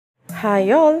Hi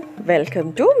all, welcome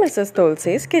to Mrs.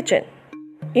 Tulsi's kitchen.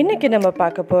 இன்னைக்கு நம்ம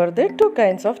பார்க்க போறது two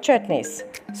kinds of chutneys.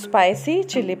 Spicy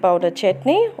chili powder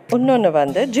chutney, இன்னொன்னு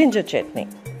வந்து ginger chutney.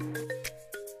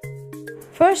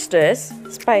 First is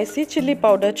spicy chili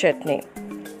powder chutney.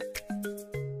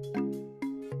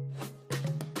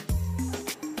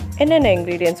 என்னென்ன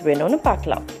ingredients வேணும்னு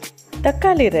பார்க்கலாம்.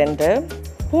 தக்காளி 2,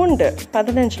 பூண்டு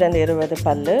 15 ல இருந்து 20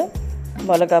 பல்லு,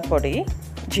 மிளகாய் பொடி,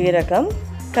 ஜீரகம்,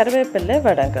 கறிவேப்பிலை,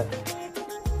 வடகம்.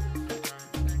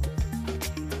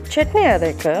 சட்னி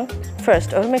அரைக்க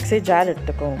ஃபர்ஸ்ட் ஒரு மிக்ஸி ஜார்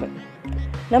எடுத்துக்கோங்க.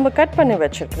 நம்ம கட் பண்ணி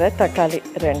வச்சுருக்கிற தக்காளி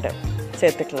 2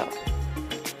 சேர்த்துக்கலாம்.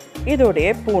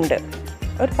 இதோடைய பூண்டு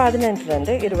ஒரு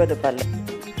 15லேருந்து 20 பல்லு,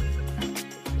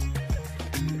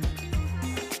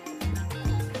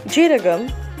 ஜீரகம்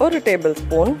ஒரு டேபிள்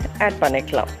ஸ்பூன் ஆட்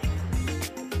பண்ணிக்கலாம்.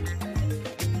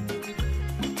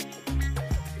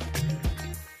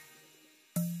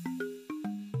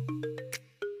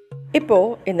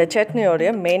 இப்போது இந்த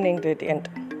சட்னியோடைய main ingredient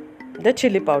the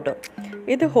chilli powder.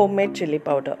 இது homemade chilli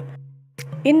powder.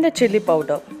 இந்த chilli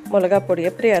powder மிளகாய் பொடி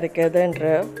எப்படி அரைக்கிறதுன்ற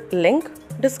லிங்க்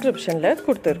டிஸ்கிரிப்ஷனில்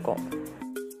கொடுத்துருக்கோம்.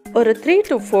 ஒரு 3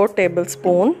 to 4 table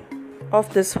spoon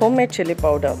of this homemade chilli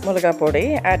powder மிளகாய் பொடி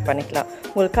ஆட் பண்ணிக்கலாம்.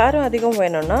 உங்களுக்கு காரம் அதிகம்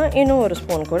வேணும்னா இன்னும் ஒரு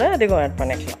ஸ்பூன் கூட அதிகம் ஆட்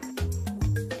பண்ணிக்கலாம்.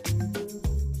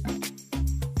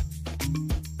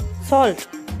 சால்ட்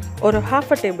ஒரு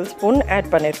 ½ டேபிள் ஸ்பூன்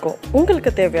ஆட் பண்ணியிருக்கோம்.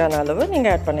 உங்களுக்கு தேவையான அளவு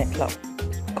நீங்கள் ஆட் பண்ணிக்கலாம்.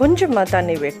 கொஞ்சமாக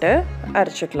தண்ணி விட்டு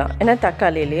அரைச்சிக்கலாம், ஏன்னா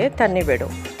தக்காளியிலேயே தண்ணி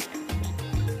விடும்.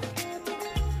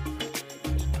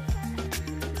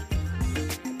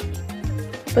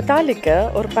 இப்போ தாளிக்க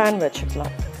ஒரு பேன்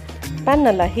வச்சுக்கலாம். பேன்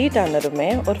நல்லா ஹீட் ஆனதுமே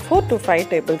ஒரு 4 to 5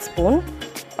 டேபிள் ஸ்பூன்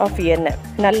ஆஃப் எண்ணெய்,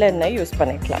 நல்லெண்ணெய் யூஸ்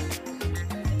பண்ணிக்கலாம்.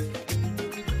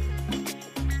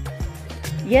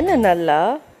 எண்ணெய் நல்லா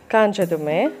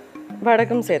காஞ்சதுமே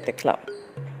வடகம் சேர்த்துக்கலாம்.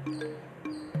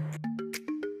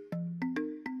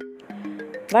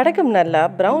 வடகம் நல்லா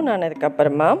ப்ரௌன்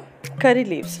ஆனதுக்கப்புறமா கறி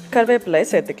லீவ்ஸ், கறிவேப்பிலை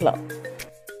சேர்த்துக்கலாம்.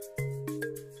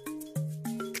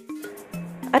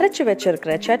 அரைச்சி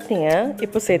வச்சிருக்கிற சட்னியை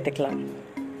இப்போ சேர்த்துக்கலாம்.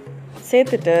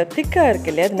 சேர்த்துட்டு திக்காக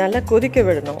இருக்கு இல்லையா, அது நல்லா கொதிக்க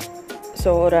விடணும்.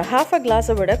 ஸோ ஒரு ½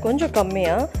 கிளாஸை விட கொஞ்சம்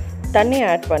கம்மியாக தண்ணியை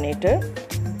ஆட் பண்ணிவிட்டு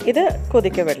இதை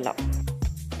கொதிக்க விடலாம்.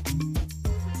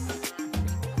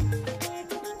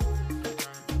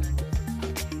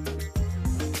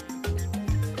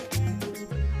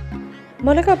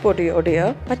 மிளகாய் பொடியோடைய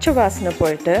பச்சை வாசனை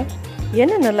போயிட்டு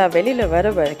எண்ணெய் நல்லா வெளியில்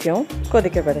வர வரைக்கும்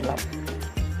கொதிக்க விடலாம்.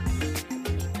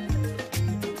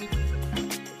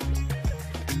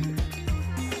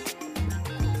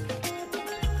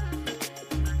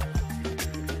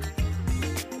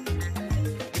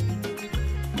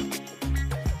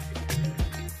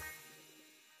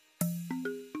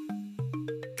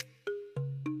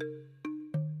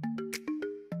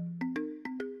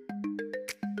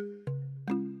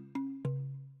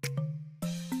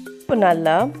 இப்போ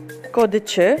நல்லா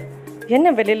கொதிச்சு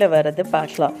எண்ணெய் வெளியில் வர்றது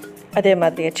பார்க்கலாம். அதே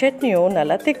மாதிரி சட்னியும்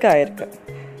நல்லா திக்காக இருக்குது.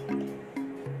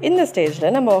 இந்த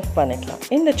ஸ்டேஜில் நம்ம ஆஃப் பண்ணிக்கலாம்.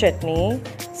 இந்த சட்னி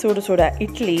சுடு சுடாக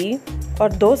இட்லி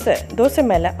ஒரு தோசை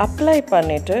மேலே அப்ளை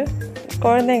பண்ணிவிட்டு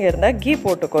குழந்தைங்க இருந்தால் கீ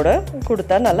போட்டு கூட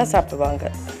கொடுத்தா நல்லா சாப்பிடுவாங்க.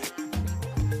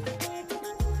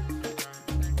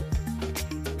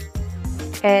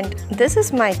 And this is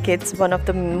my kids one of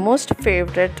the most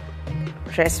favorite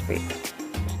recipe.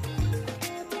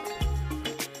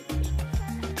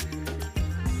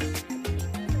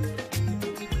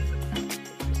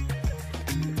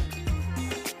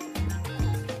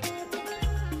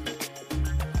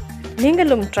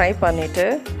 நீங்களும் ட்ரை பண்ணிட்டு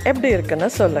எப்படி இருக்குன்னு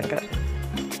சொல்லுங்க.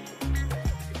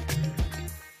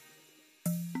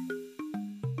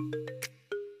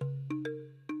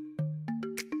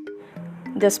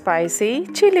 The spicy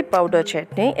chili powder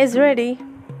chutney is ready.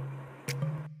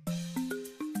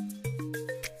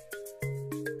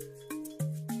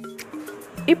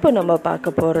 இப்போ நம்ம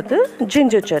பார்க்க போகிறது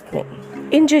ginger chutney,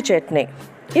 இஞ்சி சட்னி.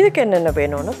 இதுக்கு என்னென்ன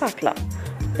வேணும்னு பார்க்கலாம்.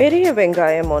 பெரிய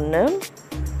வெங்காயம் 1,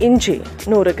 இஞ்சி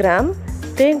 100 கிராம்,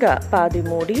 தேங்காய் பாதி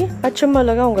மூடி, பச்சை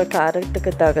மிளகாய் உங்கள்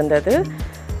காரத்துக்கு தகுந்தது,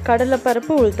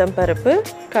 கடலைப்பருப்பு, உளுத்தம்பருப்பு,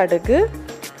 கடுகு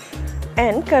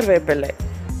அண்ட் கறிவேப்பிலை.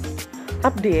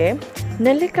 அப்படியே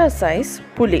நெல்லிக்காய் சைஸ்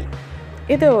புளி.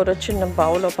 இதை ஒரு சின்ன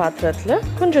பவுலோ பாத்திரத்தில்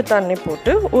கொஞ்சம் தண்ணி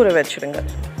போட்டு ஊற வச்சுடுங்க.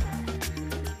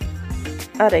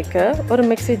 அரைக்க ஒரு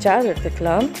மிக்ஸி ஜார்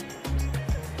எடுத்துக்கலாம்.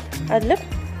 அதில்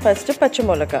ஃபஸ்ட்டு பச்சை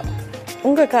மிளகாய்,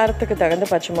 உங்கள் காரத்துக்கு தகுந்த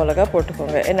பச்சை மிளகா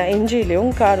போட்டுக்கோங்க, ஏன்னா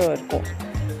இஞ்சிலையும் காரம் இருக்கும்.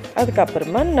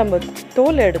 அதுக்கப்புறமா நம்ம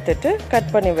தோல் எடுத்துட்டு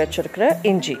கட் பண்ணி வச்சுருக்கிற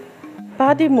இஞ்சி,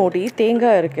 பாதி மூடி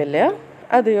தேங்காய் இருக்கு இல்லையா,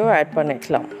 அதையும் ஆட்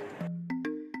பண்ணிக்கலாம்.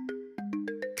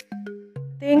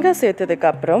 தேங்காய்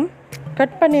சேர்த்ததுக்கப்புறம்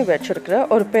கட் பண்ணி வச்சுருக்கிற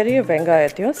ஒரு பெரிய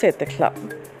வெங்காயத்தையும் சேர்த்துக்கலாம்.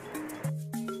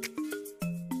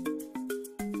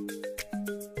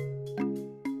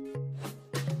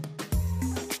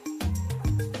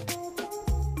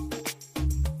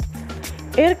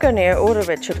 ஏற்கனவே ஊற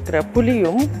வச்சிருக்கிற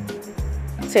புளியும்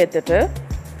சேர்த்துட்டு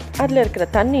அதில் இருக்கிற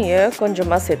தண்ணியை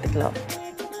கொஞ்சமாக சேர்த்துக்கலாம்.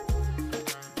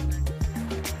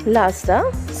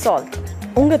 லாஸ்ட்டாக சால்ட்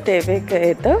உங்கள் தேவைக்கு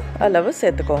ஏற்ற அளவு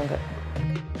சேர்த்துக்கோங்க.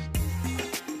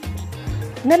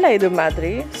 நல்லா இது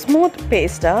மாதிரி ஸ்மூத்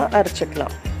பேஸ்ட்டாக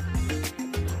அரைச்சிக்கலாம்.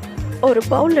 ஒரு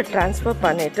பவுலில் ட்ரான்ஸ்ஃபர்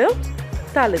பண்ணிவிட்டு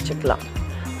தாளிச்சிக்கலாம்.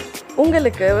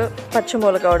 உங்களுக்கு பச்சை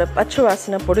மிளகாவோட பச்சை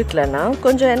வாசனை பிடிக்கலன்னா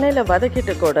கொஞ்சம் எண்ணெயில்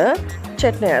வதக்கிட்டு கூட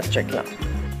சட்னி அரைச்சிக்கலாம்.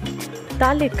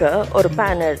 தாளிக்க ஒரு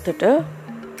பேன் எடுத்துகிட்டு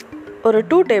ஒரு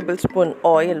 2 டேபிள் ஸ்பூன்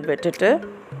ஆயில் விட்டுட்டு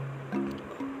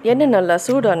எண்ணெய் நல்லா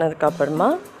சூடானதுக்கப்புறமா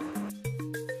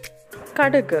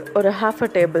கடுகு ஒரு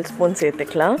 1/2 டேபிள் ஸ்பூன்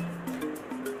சேர்த்துக்கலாம்.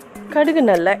 கடுகு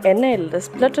நல்லா எண்ணெயில்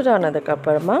ஸ்ப்ளட்டர்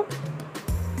ஆனதுக்கப்புறமா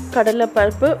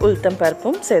கடலைப்பருப்பு உளுத்தம்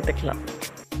பருப்பும் சேர்த்துக்கலாம்.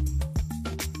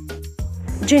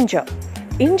 ஜிஞ்சர்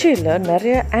இஞ்சியில்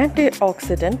நிறைய ஆன்டி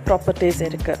ஆக்சிடென்ட் ப்ராப்பர்ட்டிஸ்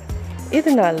இருக்குது.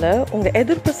 இதனால உங்கள்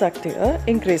எதிர்ப்பு சக்தியை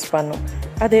இன்க்ரீஸ் பண்ணும்.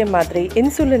 அதே மாதிரி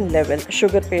இன்சுலின் லெவல்,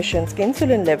 சுகர் பேஷண்ட்ஸ்க்கு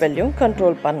இன்சுலின் லெவலையும்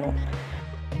கண்ட்ரோல் பண்ணும்.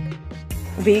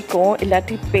 வீக்கம்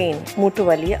இல்லாட்டி பெயின், மூட்டு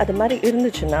வலி அது மாதிரி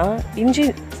இருந்துச்சுன்னா இஞ்சி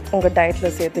உங்கள்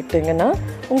டயட்டில் சேர்த்துக்கிட்டிங்கன்னா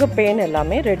உங்கள் பெயின்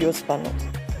எல்லாமே ரெடியூஸ் பண்ணும்.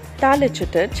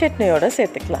 தாளிச்சிட்டு சட்னியோடு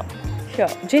சேர்த்துக்கலாம்.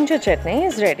 Here, ginger chutney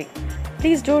is ready.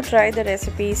 Please do try the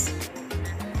recipes.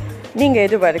 நீங்கள்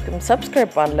இது வரைக்கும்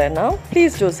சப்ஸ்கிரைப் பண்ணலைன்னா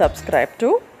please do subscribe to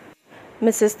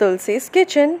Mrs. Tulsi's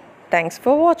Kitchen. Thanks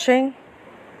for watching.